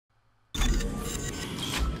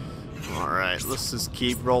Alright, let's just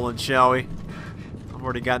keep rolling, shall we? I've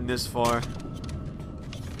already gotten this far.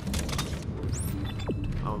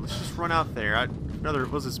 Oh, let's just run out there. Another,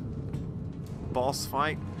 was this boss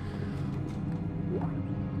fight?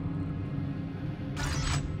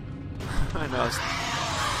 I know.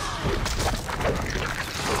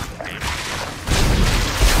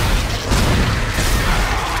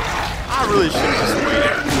 I really should have just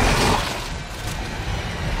waited.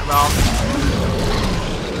 Hello.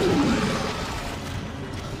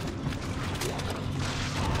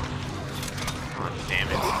 Oh, damn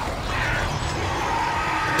it.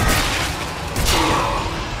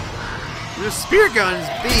 The spear gun's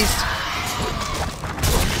beast.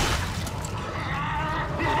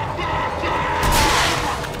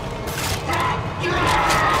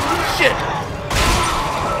 Shit.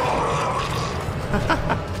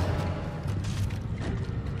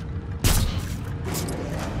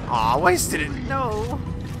 Aw, I wasted it. No.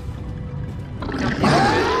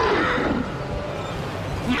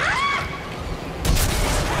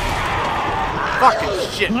 Fucking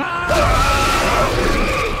shit.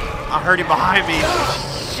 I heard him behind me.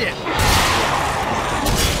 Shit.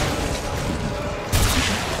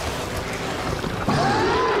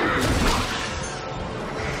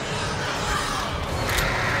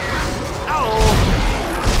 Oh.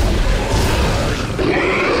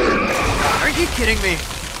 Are you kidding me?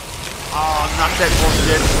 Oh, not that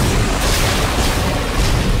bullshit.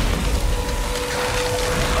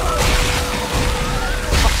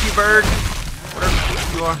 Fuck you, bird.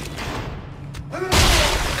 Whatever you are.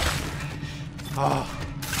 Oh.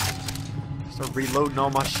 Start reloading all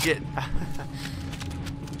my shit.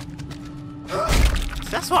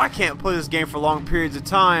 That's why I can't play this game for long periods of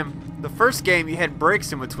time. The first game, you had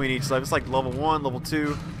breaks in between each level. It's like level 1, level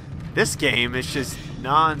 2. This game is just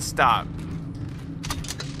non-stop.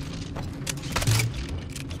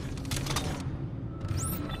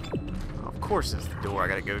 Of course it's the door I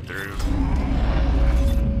gotta go through.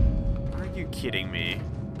 Are you kidding me?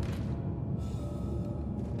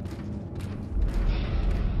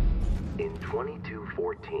 In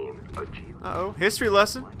 2214, Uh-oh, history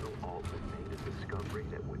lesson.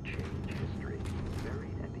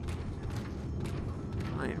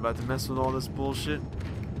 I ain't about to mess with all this bullshit.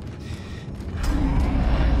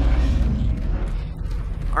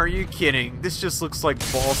 Are you kidding? This just looks like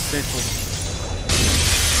Ball Central.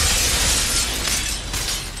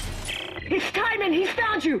 It's Tideman! He's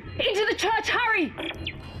found you! Into the church! Hurry!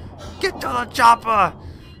 Get to the chopper!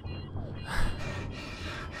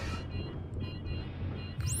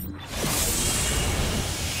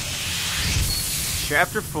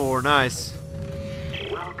 Chapter 4, nice.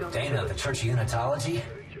 Dana, the Church of Unitology?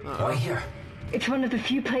 Why here? It's one of the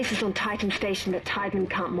few places on Titan Station that Tideman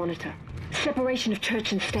can't monitor. Separation of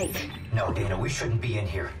church and state. No, Dana, we shouldn't be in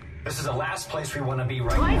here. This is the last place we want to be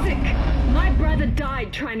right now. Isaac! My brother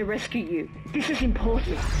died trying to rescue you. This is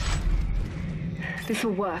important. This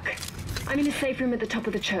will work. I'm in a safe room at the top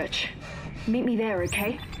of the church. Meet me there,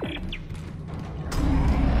 okay?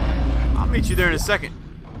 I'll meet you there in a second.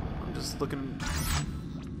 I'm just looking...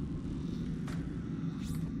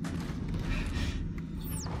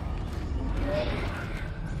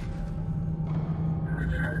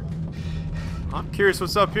 I'm curious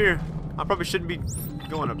what's up here. I probably shouldn't be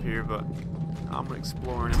going up here, but I'm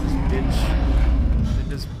exploring in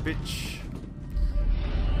this bitch.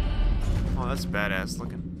 Oh, that's badass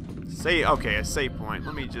looking. Okay, a save point.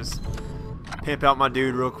 Let me just pimp out my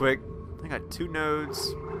dude real quick. I got 2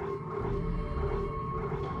 nodes.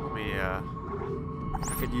 Let me, I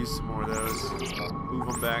could use some more of those. Move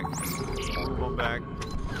them back. Move them back.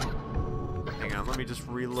 Hang on, let me just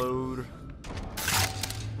reload.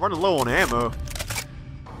 Running low on ammo.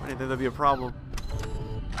 I didn't think that'd be a problem.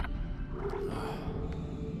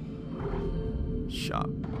 Shop.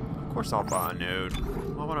 Of course I'll buy a node.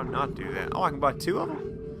 Why would I not do that? Oh, I can buy 2 of them?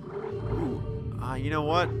 Ooh. You know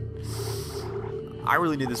what? I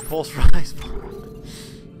really need this pulse rifle.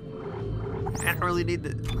 And I really need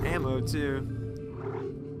the ammo too.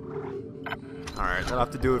 Alright, that'll have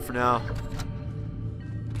to do it for now.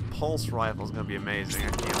 Pulse rifle is gonna be amazing. I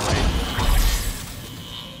can't wait.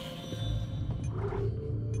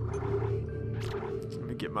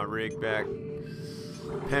 Get my rig back.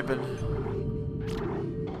 Pimpin'.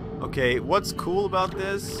 Okay, what's cool about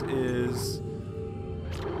this is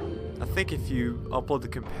I think if you upload the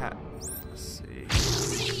let's see.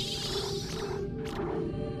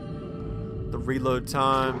 The reload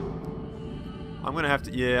time. I'm gonna have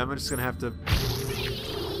to I'm just gonna have to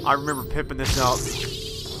I remember pimping this out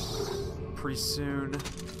pretty soon.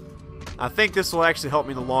 I think this will actually help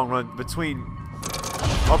me in the long run between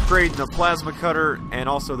upgrading the plasma cutter and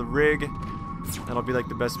also the rig. That'll be like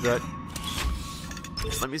the best bet.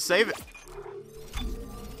 Let me save it.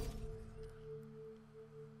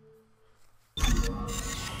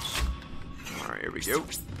 Alright, here we go.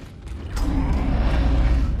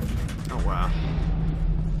 Oh wow.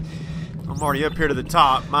 I'm already up here to the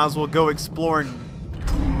top. Might as well go exploring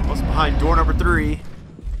what's behind door number 3.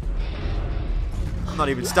 I'm not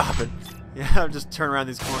even stopping. Yeah, I'm just turning around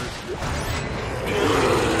these corners.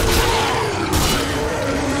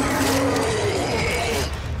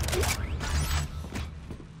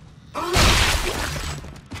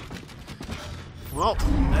 Well,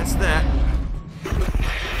 that's that.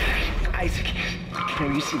 Isaac,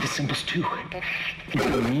 can you see the symbols too?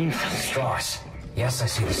 It means something. Straws. Yes, I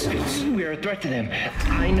see the symbols. We are a threat to them.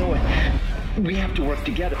 I know it. We have to work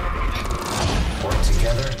together. Work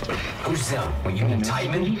together? Who's them? Well, you mean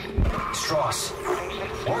Titan? Strauss.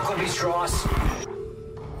 Work with me, Strauss.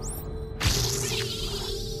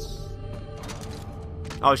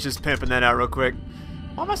 I was just pimping that out real quick.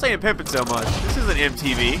 Why am I saying pimping so much? This isn't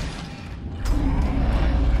MTV.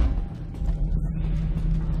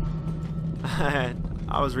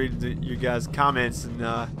 I was reading you guys' comments and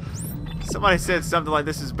somebody said something like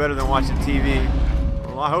this is better than watching TV.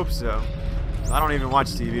 Well, I hope so. I don't even watch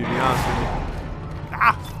TV, to be honest with you.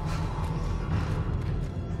 Ah!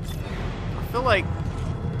 I feel like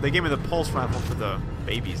they gave me the pulse rifle for the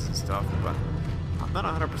babies and stuff, but I'm not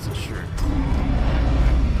 100% sure.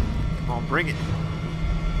 Come on, bring it.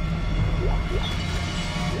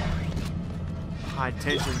 High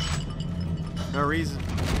tension. No reason.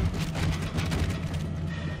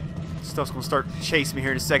 Stuff's gonna start chasing me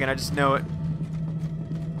here in a second. I just know it.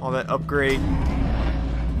 All that upgrade.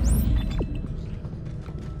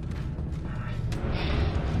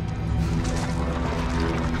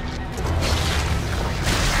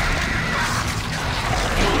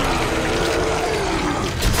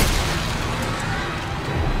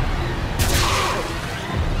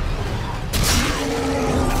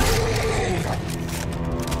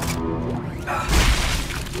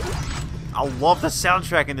 I love the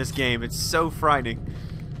soundtrack in this game. It's so frightening.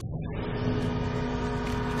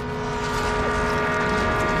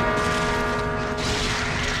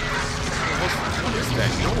 What is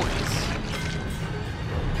that noise?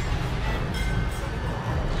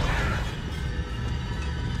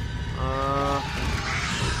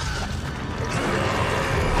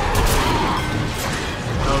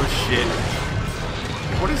 Oh shit.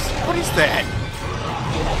 What is that?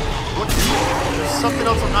 There's something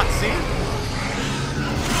else I'm not seeing?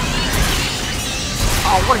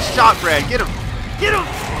 Oh, what a shot, Brad. Get him. Get him.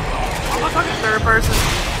 Oh, I'm fucking third person.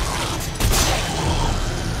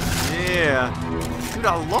 Yeah. Dude,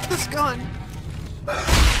 I love this gun.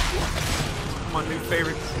 My new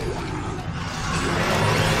favorites.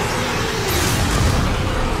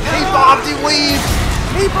 He bobbed and weaved.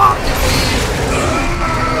 He bobbed and weaved.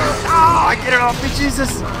 Oh, get it off me,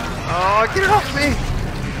 Jesus. Oh, get it off me.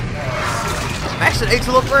 Action 8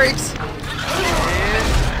 little breaks. And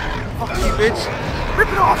fuck you, bitch. Rip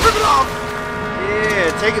it off, rip it off!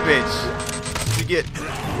 Yeah, take it, bitch. What you get?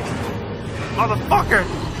 Motherfucker!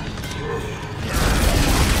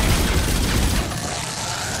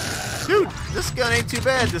 Dude, this gun ain't too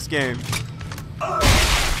bad, this game.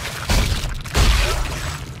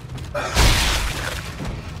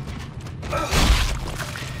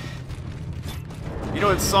 You know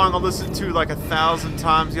what song I listened to like 1,000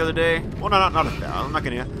 times the other day? Well, no, not 1,000. I'm not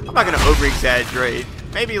gonna over-exaggerate.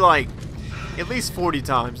 Maybe like at least 40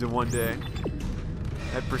 times in one day.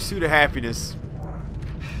 That Pursuit of Happiness.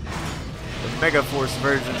 The Mega Force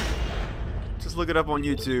version. Just look it up on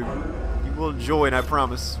YouTube. You will enjoy it, I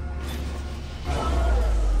promise. It's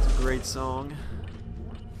a great song.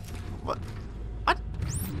 What? I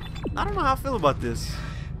don't know how I feel about this.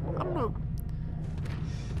 I don't know.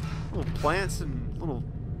 Little plants and little...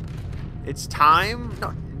 It's time?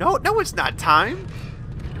 No, it's not time.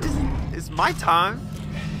 It's my time.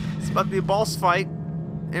 It's about to be a boss fight,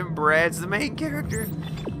 and Brad's the main character.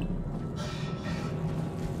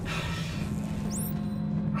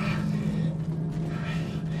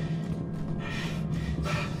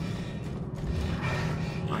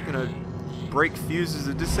 I'm not gonna break fuses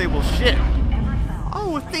and disable shit.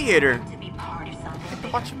 Oh, a theater. I get to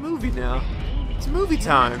watch a movie now. It's movie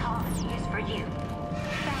time.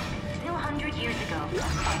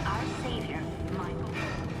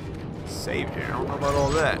 Savior, I don't know about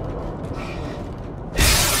all that.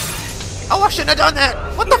 Oh, I shouldn't have done that!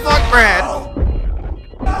 What the fuck, Brad?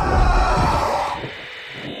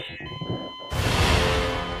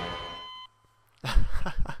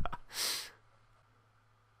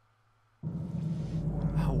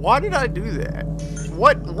 Why did I do that?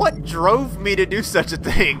 What drove me to do such a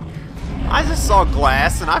thing? I just saw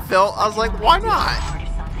glass and I was like, why not?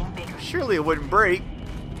 Surely it wouldn't break.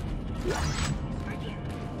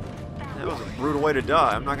 That was a brutal way to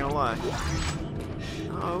die, I'm not gonna lie.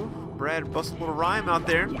 Oh, Brad busted a little rhyme out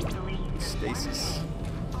there. Stasis.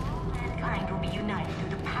 Mankind will be united through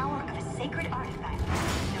the power of a sacred artifact.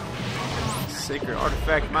 Sacred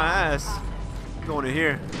artifact, my ass. Going in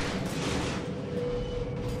here.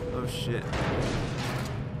 Oh shit.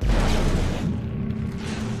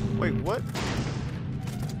 Wait, what?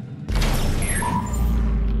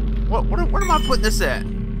 Where am I putting this at?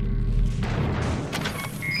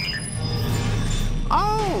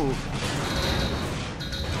 Oh!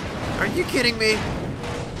 Are you kidding me?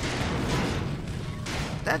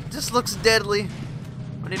 That just looks deadly.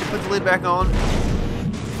 I need to put the lid back on.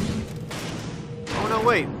 Oh no,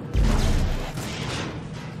 wait.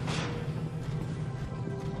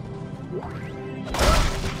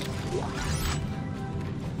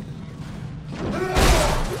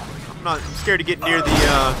 I'm scared to get near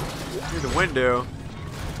the window.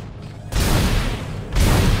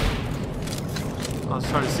 I was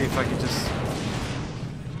trying to see if I could just.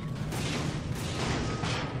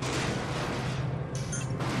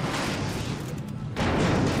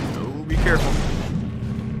 Oh, be careful.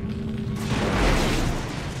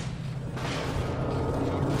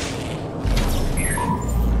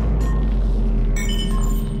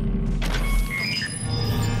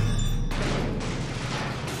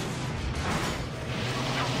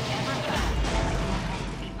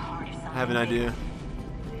 I have an idea.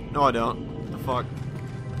 No, I don't. The fuck?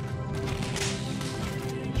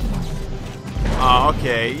 Oh,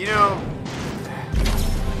 okay. You know,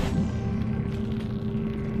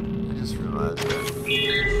 I just realized that.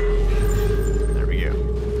 There we go.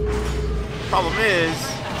 Problem is,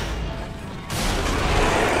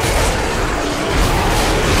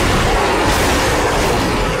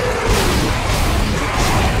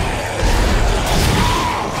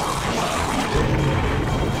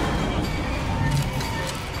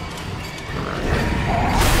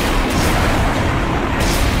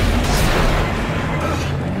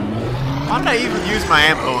 why did I even use my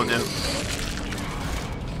ammo on them?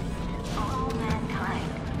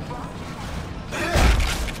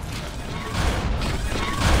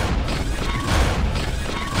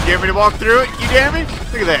 You dare me to walk through it? You dare me?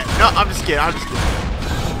 Look at that. No, I'm just kidding. I'm just kidding.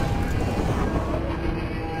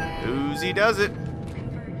 Uzi does it.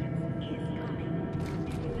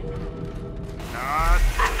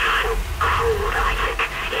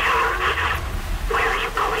 Where are you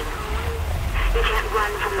going? You can't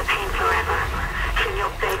run from the pain forever. Then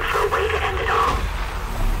you'll beg for a way to end it all.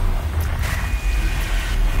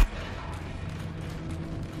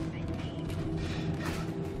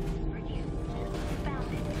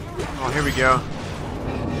 Oh, here we go.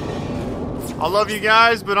 I love you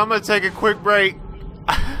guys, but I'm gonna take a quick break.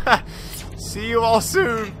 See you all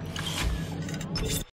soon.